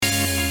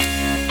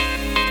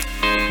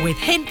with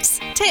hints,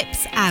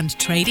 tips and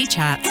tradie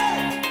chat.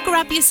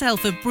 Grab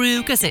yourself a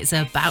brew because it's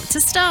about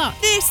to start.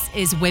 This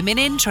is Women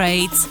in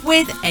Trades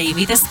with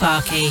Amy the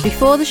Sparky.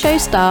 Before the show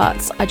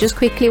starts, I just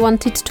quickly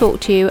wanted to talk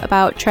to you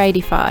about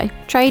Tradify.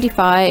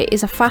 Tradify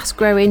is a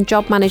fast-growing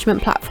job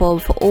management platform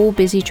for all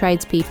busy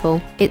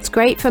tradespeople. It's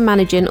great for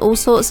managing all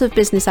sorts of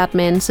business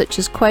admin such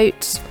as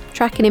quotes,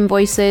 tracking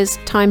invoices,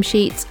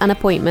 timesheets and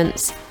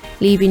appointments,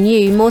 leaving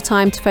you more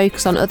time to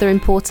focus on other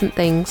important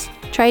things.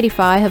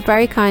 Tradify have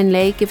very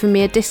kindly given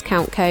me a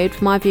discount code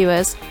for my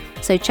viewers,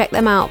 so check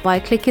them out by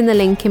clicking the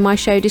link in my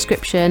show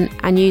description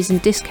and using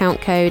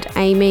discount code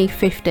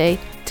AMY50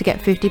 to get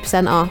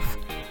 50% off.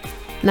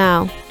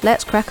 Now,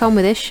 let's crack on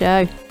with this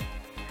show.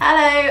 Hello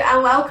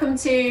and welcome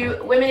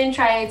to Women in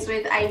Trades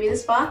with Amy the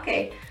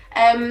Sparky.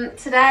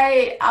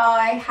 Today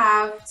I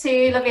have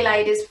two lovely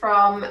ladies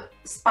from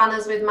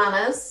Spanners with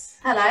Manners.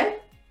 Hello.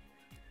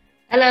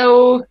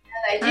 Hello.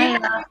 Hello. Do you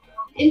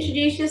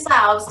introduce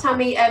yourselves? Tell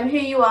me who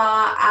you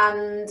are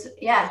and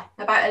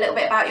about a little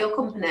bit about your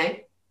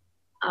company.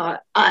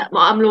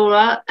 I'm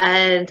Laura,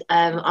 and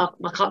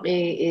my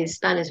company is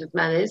Spanners with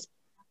Manners.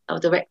 I'm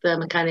director,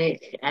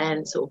 mechanic,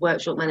 and sort of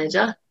workshop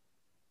manager.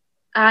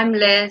 I'm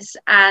Liz,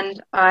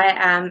 and I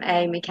am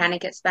a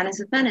mechanic at Spanners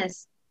with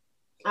Manners.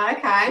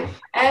 Okay.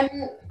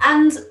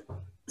 And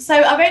so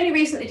I've only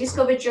recently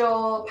discovered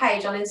your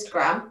page on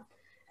Instagram.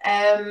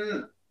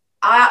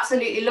 I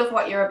absolutely love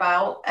what you're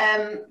about.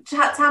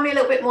 Tell me a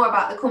little bit more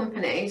about the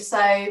company. So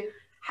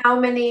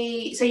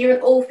you're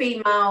an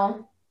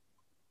all-female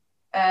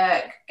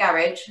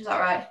garage, is that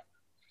right?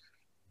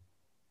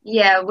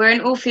 Yeah, we're an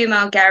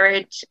all-female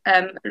garage.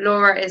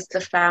 Laura is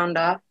the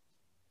founder.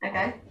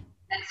 Okay.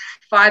 There's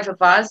 5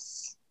 of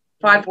us,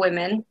 5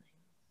 women.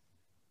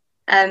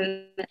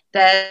 There's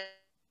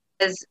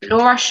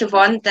Laura,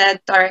 Siobhan, they're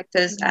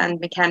directors and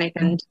mechanic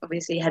and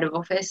obviously head of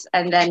office.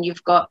 And then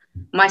you've got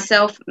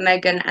myself,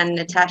 Megan and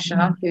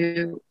Natasha,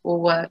 who will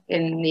work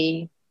in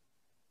the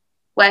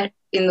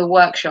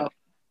workshop.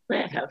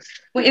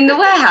 In the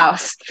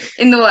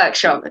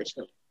workshop.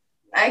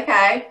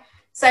 Okay.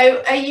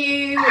 So are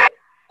you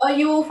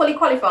all fully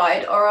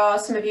qualified, or are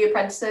some of you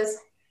apprentices?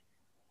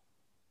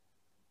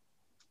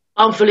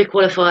 I'm fully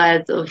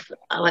qualified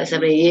I won't say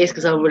how many years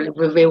because I'll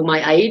reveal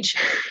my age.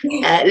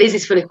 Liz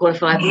is fully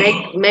qualified.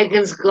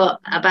 Megan's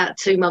got about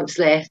 2 months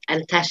left, and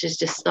Natasha's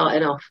just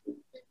starting off.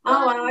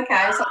 Oh wow,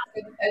 okay. So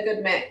a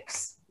good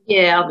mix.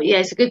 Yeah,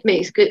 it's a good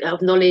mix, good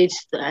of knowledge,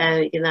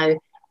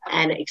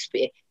 and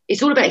experience.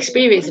 It's all about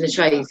experience in the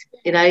trade,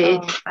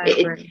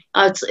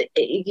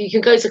 you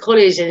can go to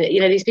college and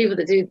these people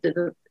that do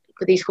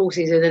these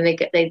courses and then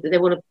they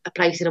want a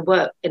place in a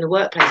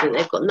workplace and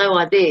they've got no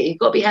idea. You've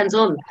got to be hands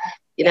on,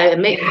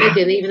 And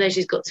Megan, even though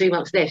she's got 2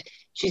 months left,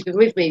 she's been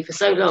with me for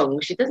so long.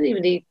 She doesn't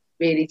even need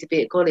really to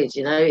be at college,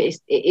 It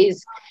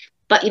is,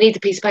 but you need a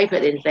piece of paper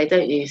at the end of the day,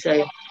 don't you?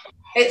 So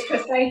it's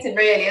frustrating,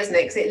 really, isn't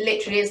it? Because it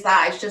literally is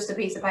that. It's just a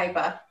piece of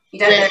paper. You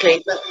don't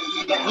exactly.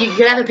 You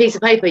can have a piece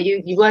of paper.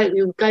 You go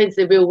into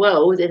the real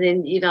world, and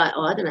then you're like,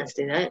 oh, I don't know how to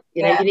do that.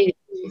 You need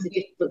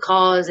different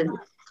cars, and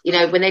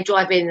when they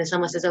drive in and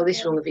someone says, oh, this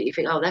is wrong with it, you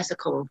think, oh, that's a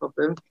common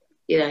problem.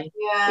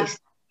 It's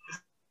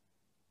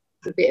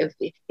a bit of,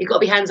 you've got to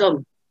be hands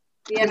on.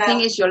 The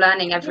thing is, you're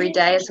learning every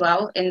day as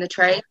well in the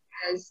trade.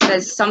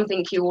 There's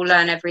something you will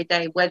learn every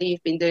day, whether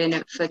you've been doing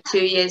it for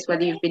 2 years,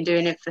 whether you've been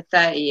doing it for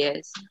 30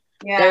 years.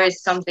 Yeah. There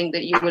is something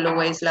that you will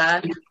always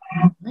learn.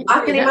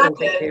 I can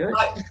imagine.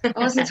 I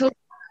wasn't talking.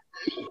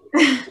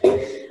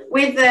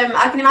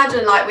 I can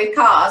imagine, like with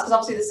cars, because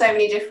obviously there's so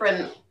many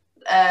different,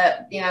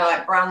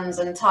 like brands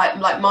and type,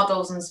 like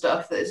models and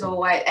stuff. That is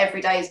always every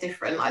day is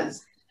different. Like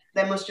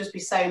there must just be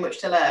so much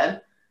to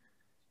learn.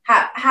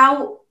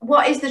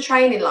 What is the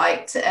training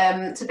like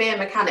to be a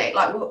mechanic?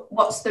 Like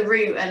what's the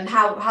route and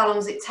how long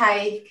does it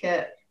take?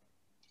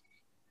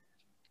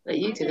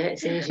 You did it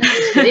as soon as you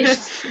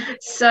finished.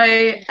 So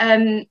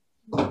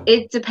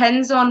it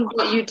depends on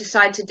what you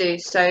decide to do.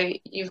 So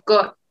you've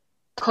got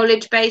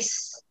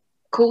college-based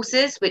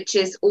courses, which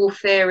is all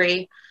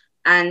theory,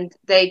 and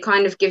they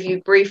kind of give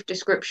you brief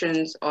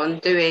descriptions on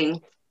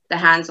doing the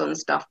hands-on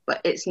stuff,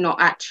 but it's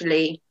not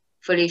actually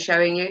fully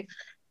showing you.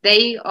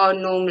 They are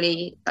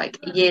normally like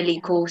yearly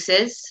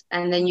courses,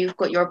 and then you've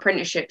got your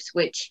apprenticeships,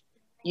 which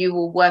you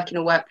will work in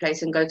a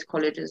workplace and go to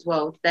college as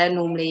well. They're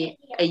normally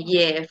a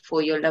year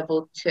for your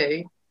level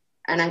 2,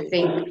 and I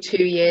think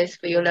 2 years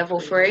for your level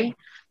 3.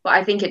 But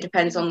I think it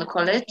depends on the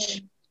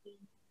college.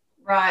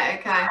 Right,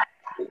 okay.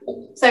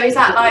 So is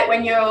that like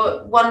when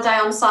you're one day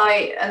on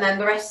site and then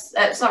the rest,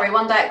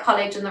 one day at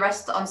college and the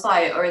rest on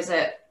site, or is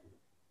it?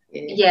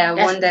 Yeah,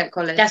 one day at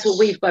college. That's what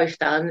we've both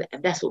done,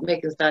 and that's what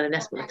Megan's done, and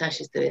that's what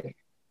Natasha's doing.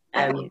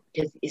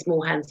 Because it's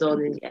more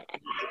hands-on, and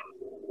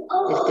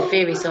the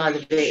theory side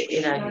of it,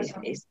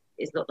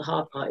 it's not the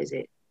hard part, is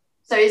it?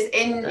 So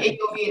in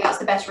your view, that's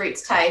the best route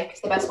to take,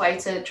 it's the best way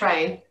to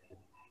train?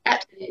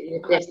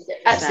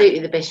 Absolutely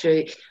the best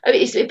route. I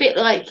mean, it's a bit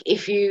like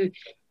if you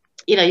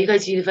you know, you go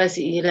to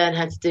university, you learn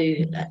how to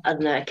do, I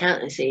don't know,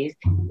 accountancies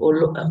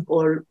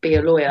or be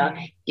a lawyer.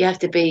 You have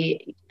to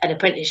be an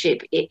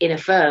apprenticeship in a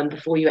firm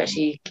before you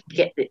actually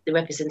get the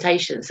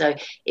representation. So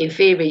in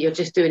theory, you're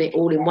just doing it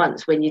all in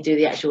once when you do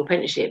the actual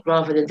apprenticeship,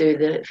 rather than do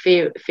the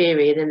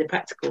theory and then the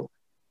practical.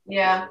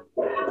 Yeah.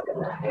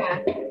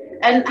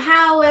 And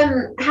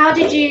how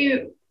did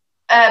you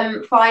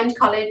find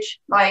college?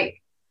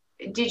 Like,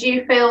 did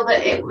you feel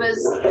that it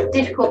was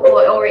difficult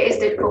or it is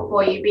difficult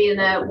for you being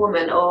a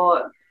woman,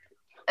 or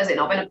has it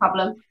not been a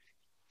problem?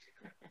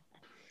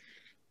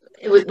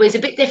 It was a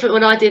bit different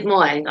when I did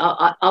mine.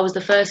 I was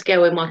the first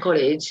girl in my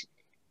college,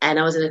 and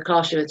I was in a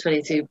classroom of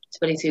 22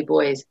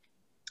 boys.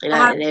 You know,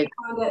 and they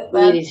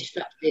really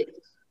distracted.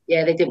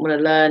 Yeah, they didn't want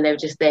to learn. They were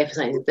just there for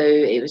something to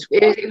do.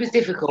 It was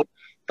difficult,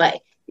 but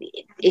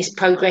it's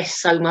progressed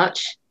so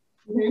much.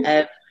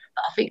 Mm-hmm.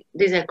 I think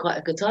Liz had quite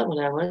a good time on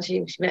her one.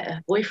 She met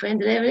her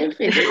boyfriend and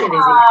everything, didn't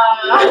you,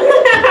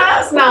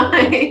 that's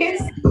nice.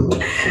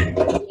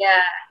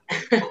 Yeah.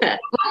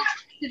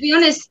 To be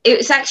honest,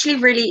 it's actually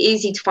really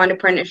easy to find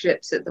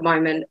apprenticeships at the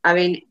moment. I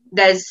mean,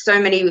 there's so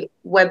many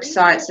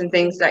websites and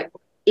things, like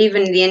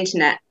even the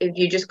internet. If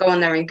you just go on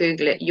there and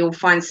Google it, you'll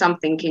find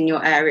something in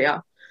your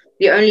area.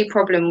 The only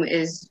problem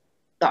is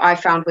that I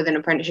found with an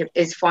apprenticeship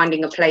is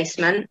finding a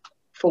placement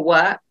for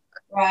work.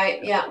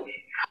 Right, yeah.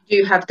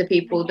 You do have the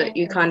people that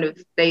you kind of,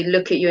 they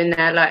look at you and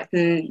they're like,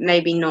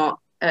 maybe not,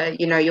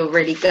 you know, you're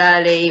really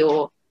girly,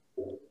 or,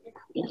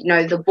 you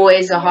know, the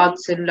boys are hard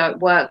to like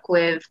work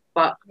with.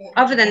 But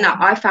other than that,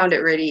 I found it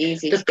really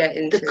easy to get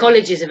into. The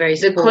colleges are very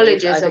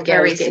supportive. The colleges are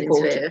very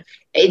supportive.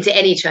 Into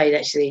any trade,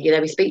 actually. You know,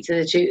 we speak to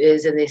the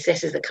tutors and the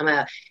assessors that come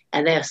out,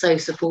 and they are so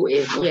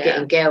supportive of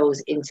getting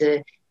girls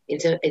into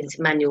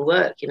manual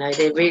work. You know,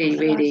 they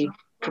really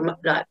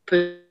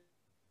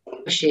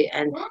push it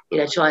and, you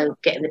know, try and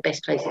get in the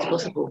best places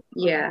possible.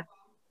 Yeah,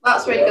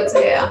 that's really good to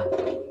hear.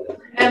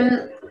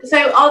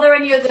 So are there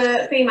any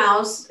other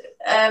females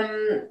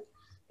on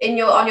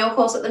your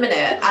course at the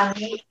minute, and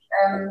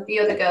the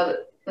other girl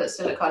that's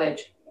still at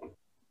college?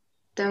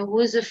 There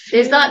was a few.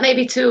 There's like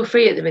maybe 2 or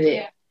 3 at the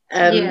minute.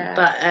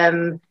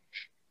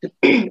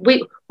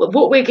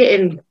 But we're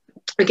getting,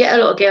 we get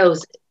a lot of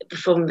girls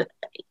from,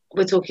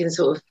 we're talking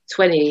sort of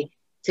 20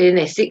 to in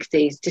their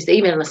 60s, just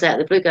emailing us out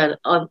of the blue, going,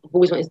 I've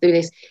always wanted to do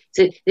this.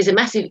 So there's a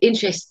massive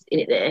interest in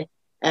it there.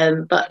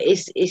 But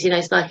it's you know,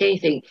 it's like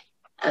anything.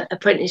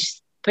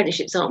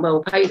 Apprenticeships aren't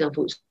well paid,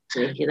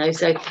 unfortunately, you know.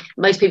 So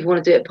most people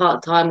want to do it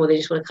part-time, or they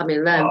just want to come in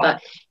and learn.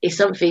 But it's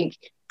something,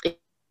 if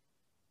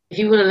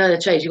you want to learn a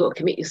trade, you've got to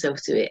commit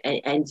yourself to it.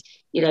 And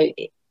you know,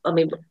 I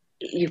mean,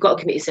 you've got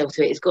to commit yourself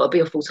to it. It's got to be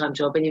a full-time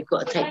job, and you've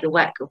got to take the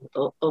whack of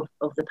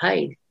the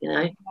pain, you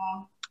know.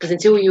 Because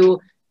until you're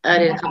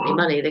earning a company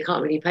money, they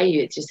can't really pay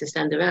you. It's just to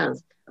stand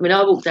around. I mean,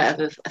 I walked out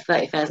of a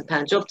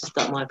 £30,000 job to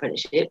start my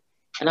apprenticeship,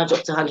 and I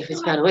dropped to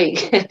 £150 a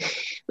week,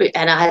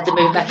 and I had to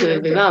move back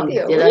with my mum,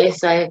 you know.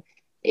 So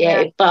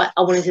but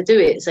I wanted to do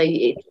it, so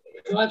it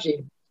drives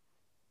you.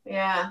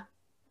 Yeah,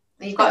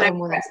 you've got no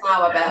regrets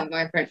now about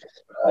my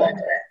apprentice.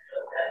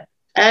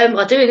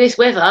 I do in this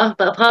weather,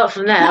 but apart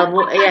from that,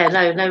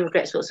 no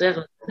regrets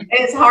whatsoever.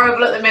 It's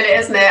horrible at the minute,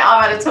 isn't it?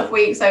 I've had a tough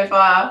week so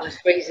far. It's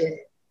freezing.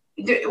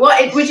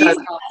 What would you say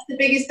that's the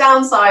biggest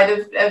downside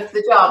of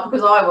the job?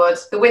 Because I would.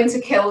 The winter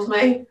kills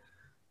me.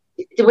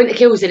 The winter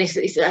kills, and it's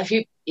if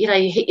you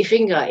hit your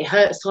finger, it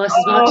hurts twice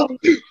as much.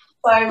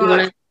 So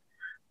much.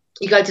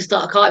 You go to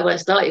start a car, it won't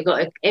start.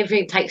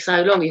 Everything takes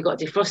so long. You've got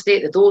to defrost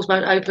it. The doors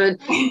won't open.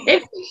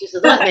 Everything's just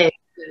a nightmare.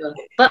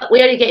 But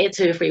we only get it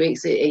 2 or 3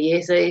 weeks a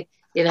year, so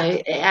you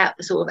know,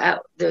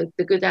 the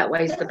good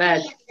outweighs the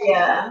bad.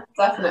 Yeah,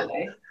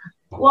 definitely.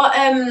 What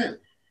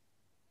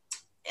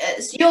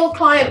your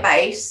client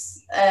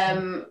base,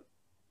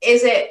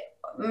 is it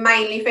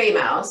mainly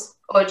females,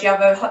 or do you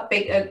have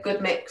a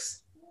good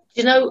mix?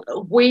 You know,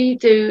 we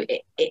do.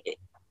 It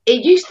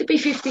used to be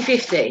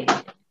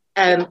 50-50.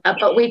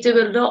 But we do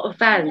a lot of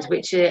vans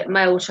which are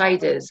male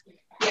traders,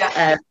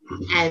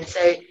 and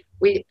so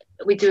we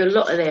do a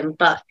lot of them.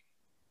 But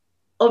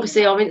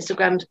obviously our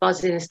Instagram's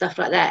buzzing and stuff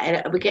like that,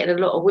 and we're getting a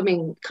lot of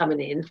women coming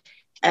in.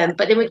 But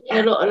then we're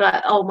getting a lot of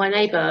like, oh, my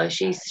neighbour,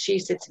 she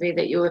said to me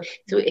that you're.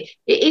 So it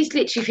is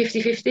literally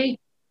 50-50.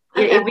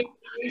 It really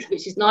is,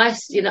 which is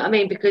nice, you know what I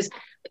mean? Because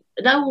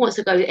no one wants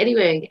to go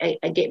anywhere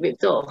and get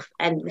ripped off,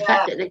 and the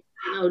fact that they,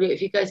 you know,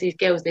 if you go to these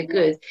girls, they're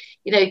good.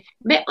 You know,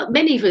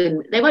 men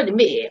even, they won't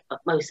admit it,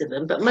 most of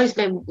them, but most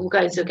men will go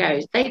into a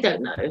garage, they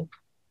don't know,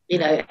 you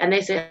know, and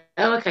they say,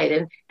 oh, okay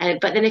then,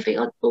 but then they think,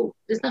 oh, well,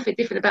 there's nothing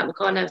different about my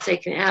car now, I've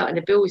taken it out, and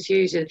the bill is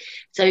huge, and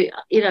so,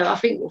 you know, I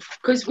think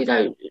because we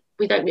don't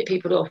rip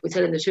people off, we're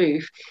telling the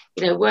truth,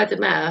 you know, word of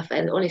mouth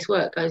and honest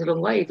work goes a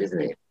long way,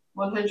 doesn't it?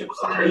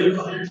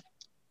 100%.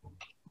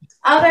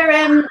 Are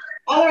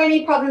there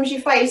any problems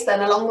you faced then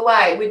along the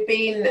way with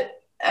being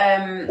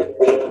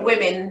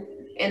women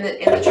in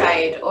the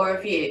trade, or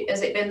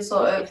has it been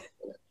sort of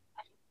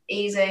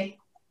easy?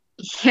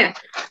 Yeah,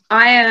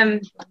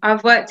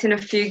 I've worked in a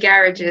few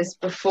garages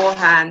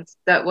beforehand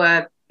that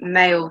were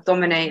male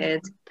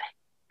dominated,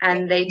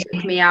 and they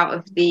took me out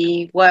of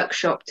the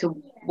workshop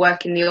to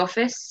work in the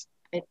office.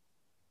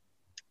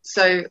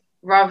 So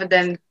rather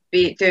than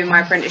be doing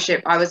my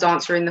apprenticeship, I was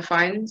answering the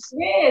phones.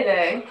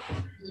 Really?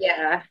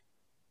 Yeah.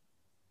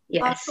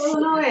 Yes. That's so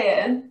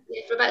annoying.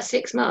 Yeah, for about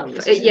 6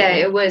 months. Yeah,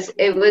 it was.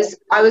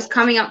 I was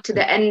coming up to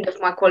the end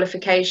of my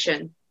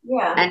qualification.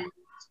 Yeah. And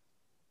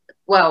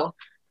well,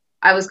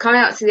 I was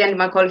coming up to the end of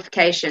my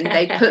qualification.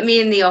 They put me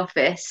in the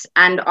office,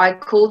 and I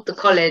called the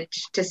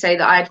college to say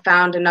that I'd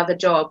found another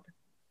job,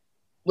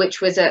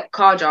 which was at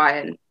Car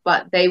Giant,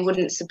 but they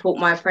wouldn't support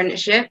my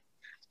apprenticeship.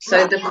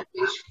 So the college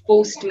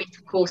forced me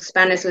to call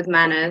Spanners with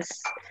Manners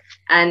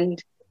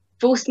and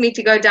forced me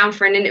to go down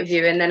for an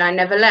interview, and then I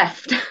never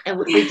left. And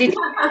we did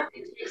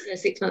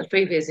 6 months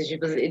previous, and she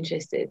wasn't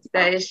interested.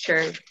 That is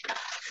true.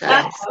 So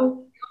it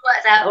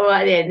worked out all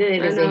right then, didn't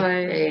it, Lizzie?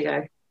 There you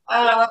go.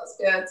 Oh, that's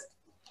good.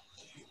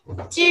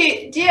 Do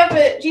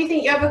you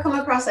think you ever come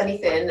across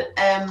anything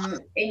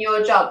in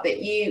your job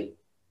that you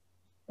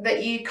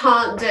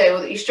can't do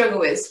or that you struggle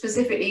with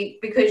specifically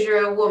because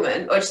you're a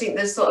woman, or do you think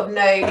there's sort of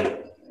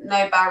no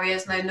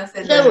barriers,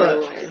 nothing? You know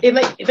what?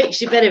 It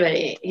makes you better at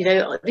it. You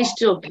know, this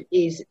job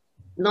is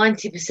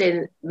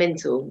 90%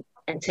 mental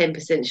and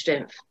 10%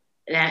 strength.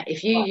 Now,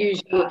 if you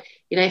use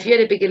if you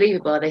had a bigger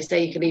lever bar, they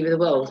say you can lever the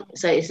world.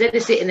 So instead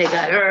of sitting there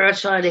going,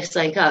 try and lift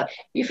something up,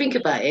 you think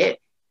about it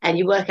and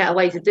you work out a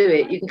way to do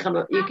it. You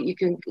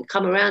can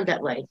come around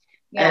that way.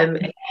 Yeah.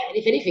 And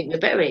if anything, we're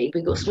better at it.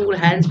 We've got smaller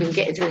hands. We can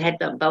get into the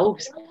headlamp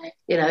bulbs,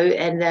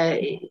 and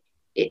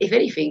if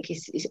anything,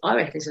 I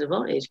reckon it's an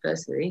advantage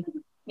personally.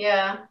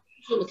 Yeah.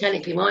 If you're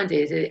mechanically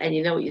minded and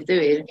you know what you're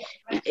doing,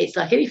 it's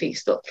like anything.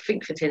 Stop,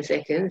 think for 10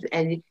 seconds,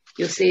 and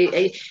you'll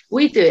see.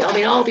 We do it. I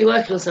mean, I'll be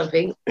working on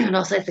something, and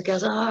I'll say to the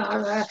girls,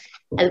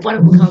 and one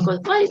of them can't go,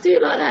 why do you do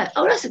it like that?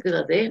 Oh, that's a good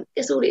idea.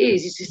 That's all it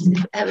is. It's just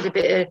having a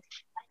bit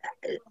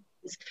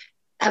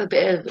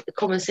of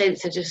common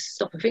sense and just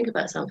stop and think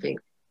about something.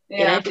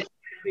 Yeah. The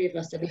three of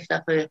us to lift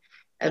up a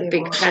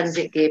big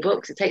transit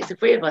gearbox. It takes the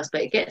three of us,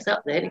 but it gets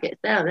up there and it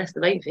gets down. That's the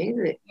main thing,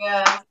 isn't it?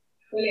 Yeah.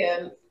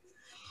 Brilliant.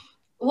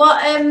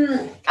 What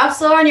I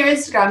saw on your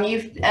Instagram,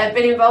 you've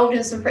been involved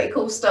in some pretty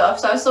cool stuff.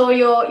 So I saw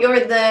you're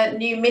in the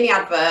new mini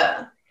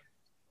advert.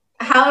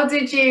 How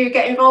did you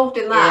get involved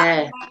in that?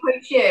 Yeah. Did that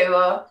approach you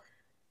or?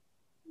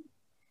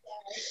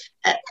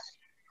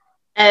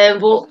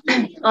 Well,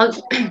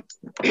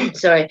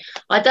 sorry,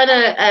 I'd done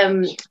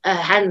a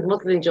hand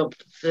modelling job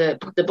for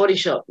the Body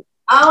Shop.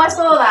 Oh, I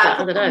saw that.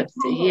 I don't know,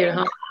 a year and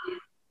a half.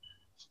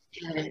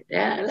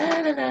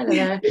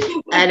 Yeah,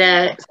 and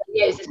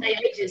it's the same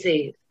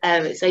agency.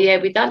 So yeah,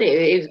 we done it.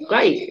 It was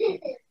great.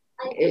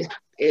 It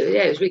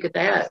was really good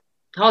day out.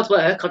 Hard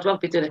work. I'd rather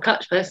be doing a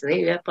clutch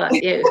personally, but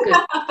yeah, it was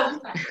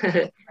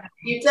good.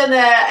 You've done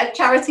a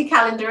charity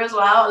calendar as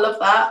well. I love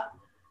that.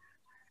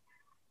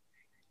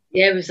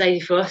 Yeah, with Sadie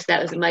Frost,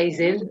 that was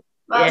amazing.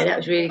 Yeah, that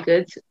was really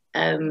good.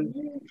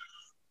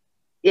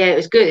 Yeah, it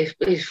was good.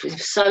 It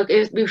was so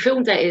good. We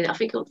filmed that in, I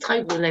think,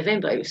 October or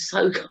November. It was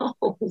so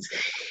cold,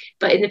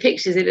 but in the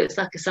pictures, it looks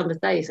like a summer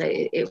day. So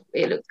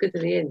it looked good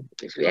in the end.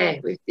 It's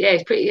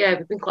pretty. Yeah,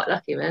 we've been quite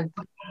lucky, man.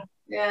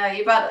 Yeah,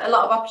 you've had a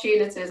lot of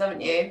opportunities,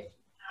 haven't you?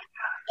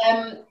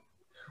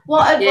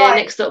 What advice? Yeah,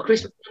 next stop,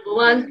 Christmas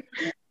 #1.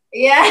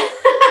 Yeah,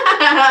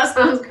 that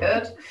sounds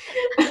good.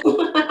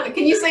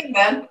 Can you sing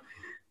then?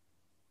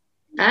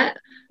 Can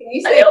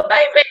you sing? A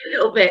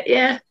little bit,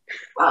 yeah.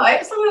 Oh,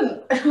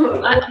 excellent.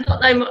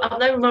 I'm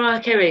no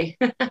Mariah Carey.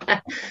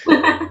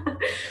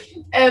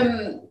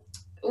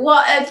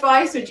 What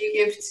advice would you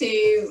give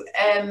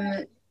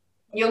to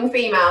young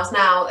females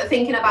now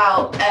thinking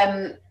about,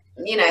 they're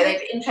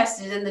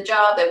interested in the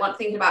job,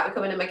 thinking about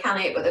becoming a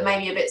mechanic, but they're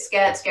maybe a bit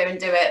scared to go and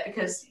do it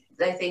because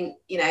they think,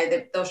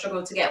 they'll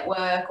struggle to get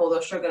work or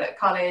they'll struggle at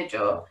college,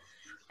 or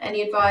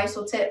any advice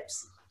or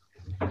tips?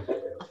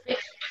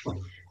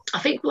 I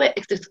think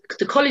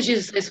the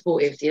colleges are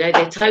supportive. They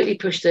totally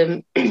push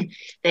them.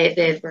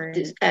 they're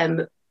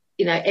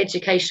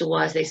educational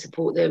wise, they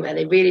support them, and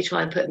they really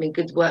try and put them in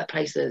good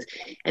workplaces.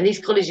 And these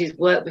colleges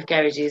work with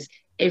garages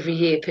every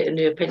year, putting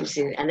new apprentices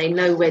in, and they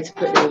know where to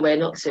put them and where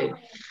not to.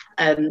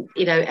 And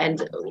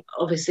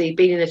obviously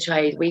being in the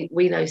trade,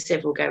 we know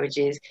several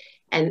garages,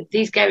 and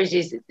these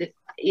garages,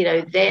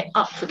 they're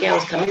up for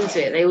girls coming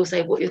into it. They all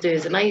say what you're doing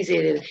is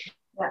amazing, and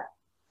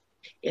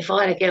if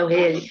I had a girl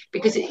here,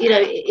 because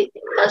it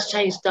does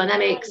change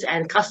dynamics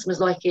and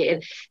customers like it.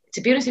 And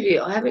to be honest with you,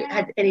 I haven't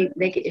had any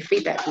negative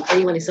feedback from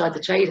anyone inside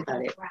the trade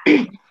about it.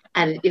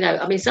 And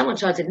someone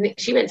tried to nick,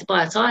 she went to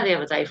buy a tyre the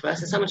other day for us,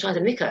 and someone tried to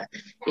nick her.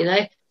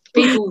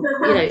 People,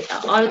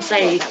 I would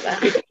say,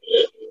 if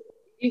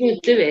you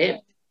want to do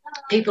it,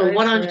 people are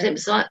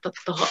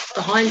 100%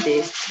 behind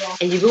this,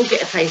 and you will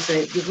get a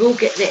placement, you will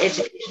get the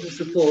educational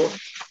support,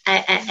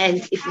 and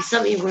if it's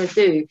something you want to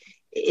do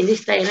in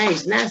this day and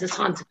age, now's the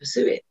time to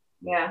pursue it.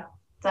 Yeah,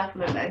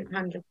 definitely.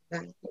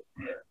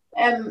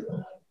 100%.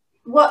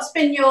 What's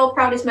been your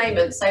proudest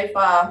moment so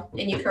far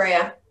in your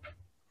career?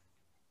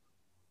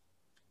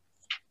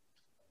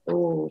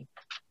 Oh,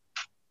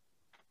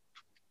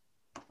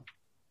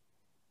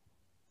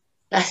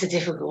 That's a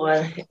difficult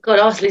one. God,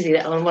 ask Lizzie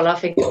that one while I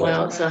think of my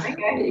answer.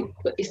 Okay.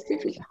 It's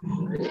difficult.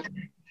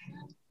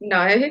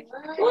 No.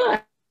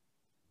 Why?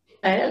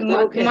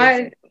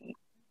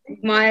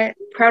 My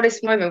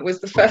proudest moment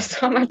was the first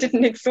time I did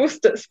an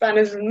exhausted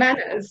Spanners and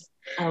Manners.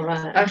 Oh,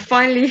 right. I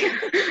finally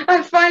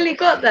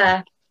got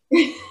there.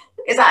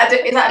 Is that a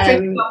tricky job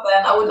then?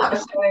 I wouldn't have a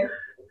clue.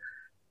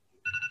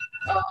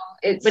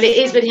 But it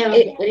is when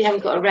you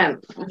haven't got a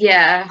ramp.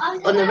 Yeah.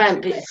 On the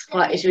ramp,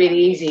 it's really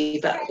easy,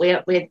 but we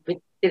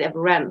didn't have a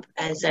ramp,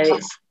 and so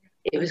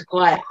it's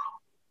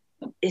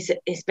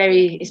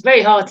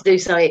very hard to do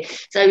something.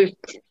 So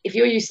if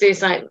you're used to doing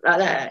something like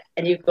that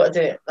and you've got to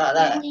do it like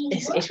that,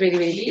 it's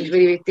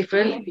really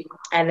different.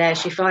 And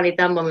she finally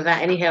done one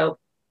without any help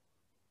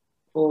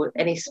or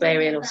any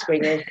swearing or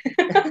screaming.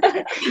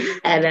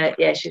 And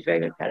she's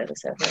very proud of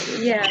herself.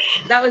 Yeah,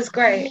 that was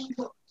great.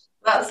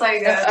 That's so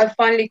good. I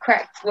finally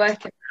cracked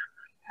working.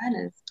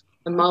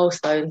 A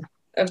milestone.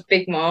 A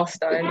big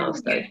milestone.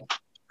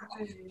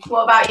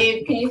 What about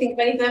you? Can you think of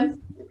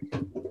anything?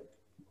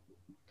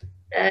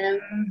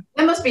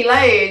 There must be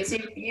loads.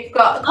 You've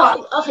got.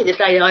 I think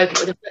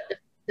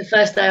the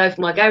first day I opened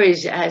my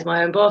garage as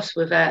my own boss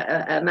with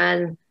a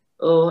man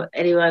or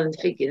anyone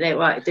thinking they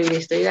right, do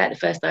this, do that. The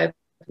first day I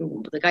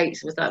opened the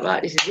gates, was like,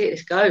 right, this is it,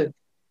 let's go.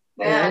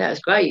 Yeah, that was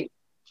great.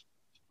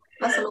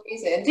 That's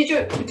amazing.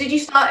 Did you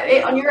start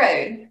it on your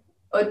own,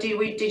 or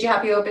did you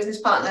have your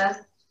business partner?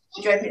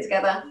 Did you open it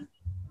together?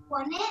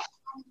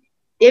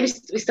 Yeah,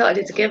 we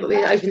started it together. We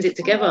opened it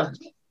together.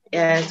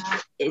 2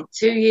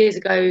 years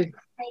ago.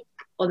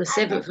 On the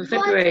 7th of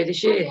February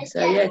this year.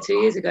 So, 2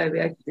 years ago we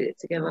opened it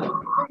together.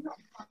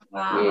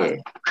 Wow.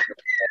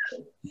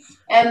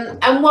 Yeah.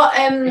 And what...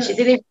 she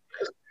didn't...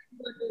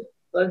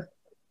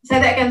 Say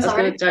that again,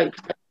 sorry. I was going to joke.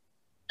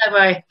 Don't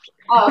worry.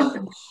 Oh.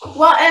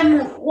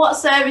 What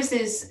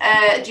services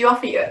do you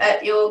offer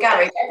at your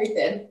garage?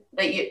 Everything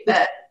that you...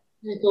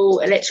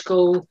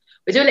 Electrical.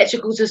 We do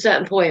electrical to a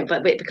certain point,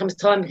 but it becomes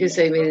time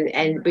consuming,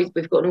 and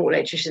we've got an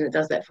electrician that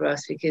does that for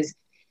us, because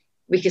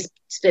we could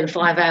spend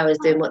 5 hours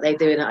doing what they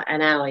do in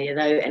an hour,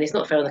 and it's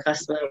not fair on the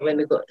customer when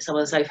we've got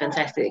someone so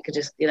fantastic that could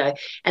just, and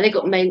they've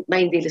got main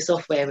dealer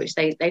software, which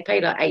they pay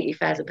like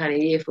 £80,000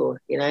 a year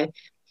for, we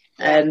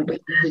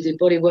do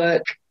body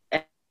work,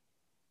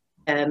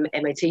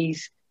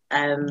 MOTs,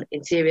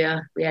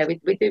 interior,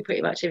 we do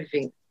pretty much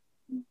everything.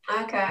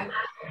 Okay.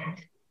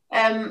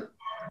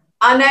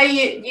 I know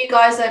you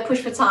guys are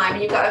pushed for time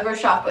and you've got to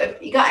rush off, but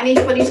have you got any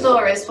funny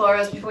stories for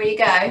us before you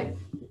go?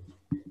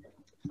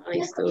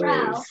 Funny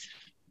stories.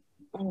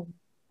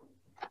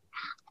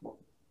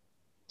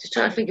 Just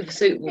trying to think of a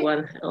suitable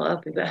one. I'll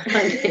be back. Do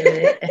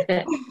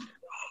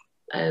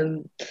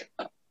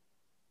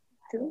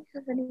we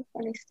have any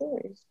funny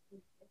stories?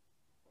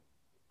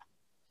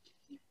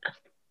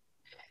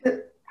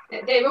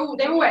 They're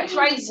all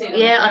X-rated.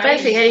 Yeah, I don't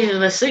think any of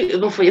them are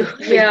suitable for you.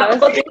 Yeah,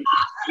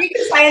 you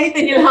can say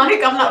anything you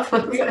like. I'm not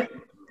funny.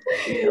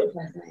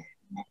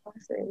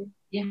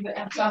 Yeah, but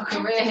that's our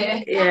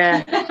career.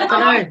 Yeah, I don't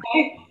know.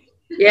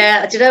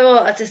 Yeah, do you know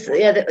what? I just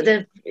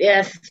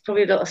it's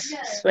probably not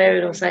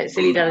swearing or something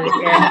silly, doesn't it?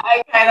 Yeah.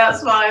 Okay,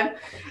 that's fine.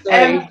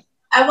 And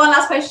one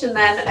last question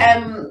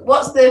then.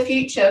 What's the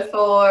future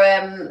for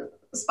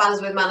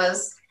Spanners with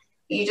Manners?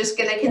 Are you just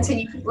going to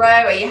continue to grow?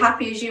 Are you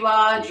happy as you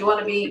are? Do you want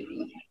to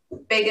be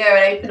bigger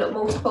and open up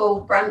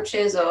multiple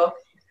branches, or?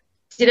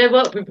 Do you know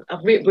what?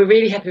 We're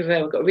really happy with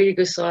it. We've got a really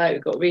good site.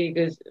 We've got really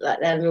good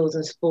landlords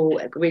and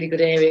sport. A really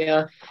good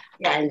area,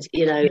 and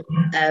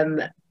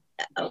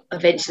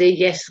eventually,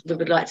 yes, we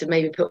would like to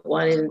maybe put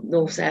one in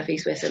north, south,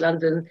 east, west of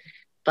London,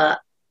 but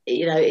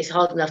it's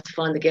hard enough to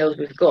find the girls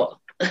we've got.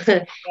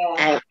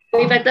 Yeah.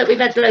 We've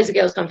had loads of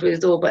girls come through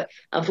the door, but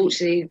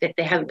unfortunately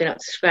they haven't been up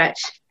to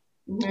scratch.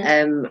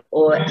 Mm-hmm.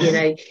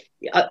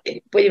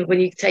 When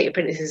you take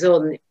apprentices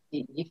on,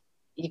 you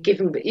give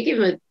them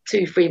a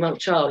 2-3 month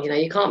trial.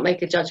 You can't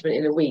make a judgment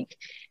in a week,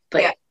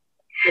 but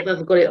they've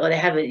either got it or they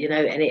haven't.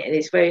 And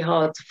it's very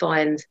hard to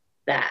find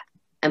that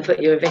and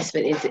put your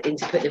investment into putting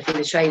them through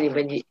the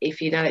training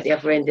if at the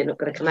other end they're not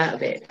going to come out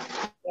of it.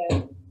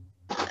 Yeah.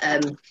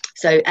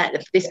 So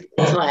at this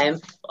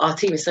time, our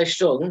team is so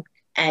strong,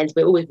 and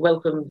we're always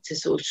welcome to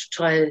sort of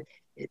try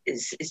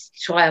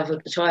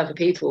other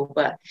people,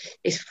 but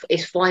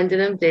it's finding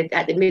them.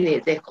 At the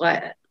minute they're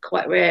quite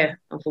rare,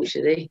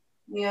 unfortunately.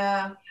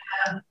 Yeah.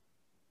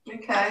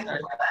 Okay.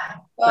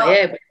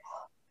 But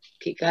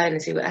keep going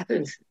and see what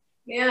happens.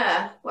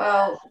 Yeah.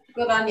 Well,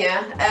 good on you.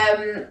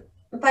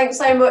 Thanks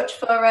so much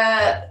for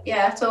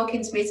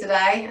talking to me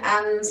today,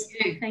 and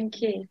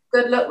thank you.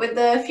 Good luck with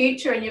the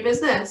future in your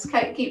business.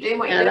 Keep doing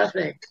what you're doing.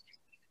 Lovely.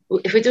 Well,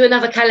 if we do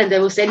another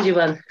calendar, we'll send you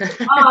one.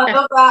 I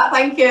love that.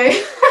 Thank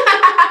you.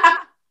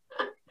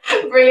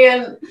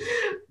 Brilliant.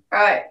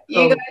 Right,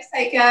 you guys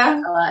take care.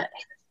 All right.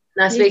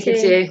 Nice speaking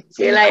to you.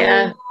 See you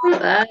later.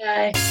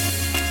 Bye.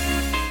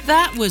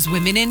 That was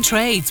Women in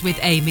Trades with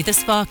Amy the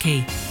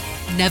Sparky.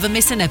 Never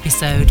miss an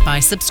episode by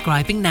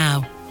subscribing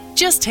now.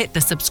 Just hit the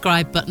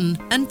subscribe button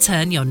and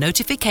turn your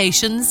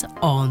notifications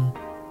on.